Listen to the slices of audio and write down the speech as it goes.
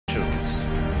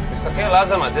תסתכל,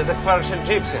 עזמת, איזה כפר של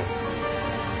ג'יפסים.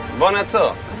 בוא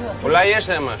נעצור, אולי יש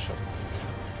להם משהו.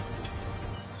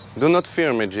 Do not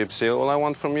fear me, Gypsy. All I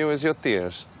want from you is your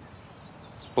tears.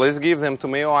 Please give them to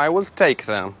me or I will take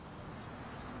them.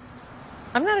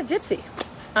 I'm not a gypsy.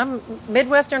 I'm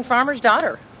Midwestern farmer's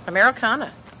daughter,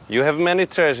 Americana. You have many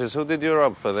treasures. Who did you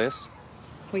rob for this?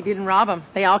 We didn't rob them.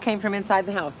 They all came from inside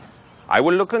the house. I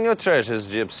will look on your treasures,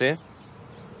 Gypsy.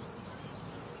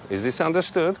 Is this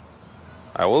understood?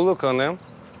 I will look on them.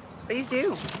 Please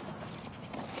do.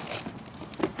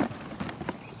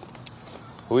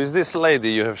 Who is this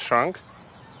lady you have shrunk?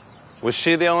 Was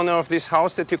she the owner of this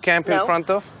house that you camp in front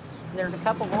of? There's a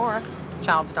couple more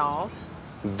child's dolls.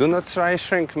 Do not try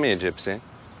shrink me, Gypsy.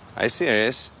 I'm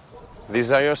serious.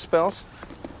 These are your spells?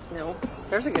 No.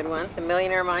 There's a good one. The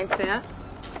Millionaire Mindset.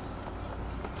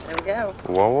 There we go.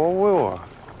 Whoa, whoa, whoa.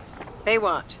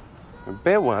 Baywatch.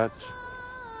 Baywatch.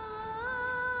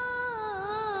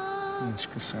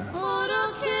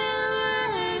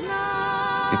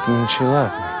 It means she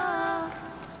loved me.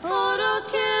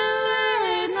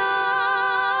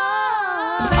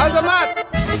 עזמת!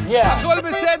 הכל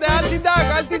בסדר, אל תדאג,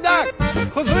 אל תדאג!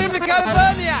 חוזרים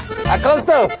לקליפורניה! הכל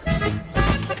טוב!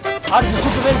 רק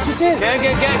פשוט קבל צ'יצ'ין?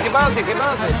 כן, קיבלתי.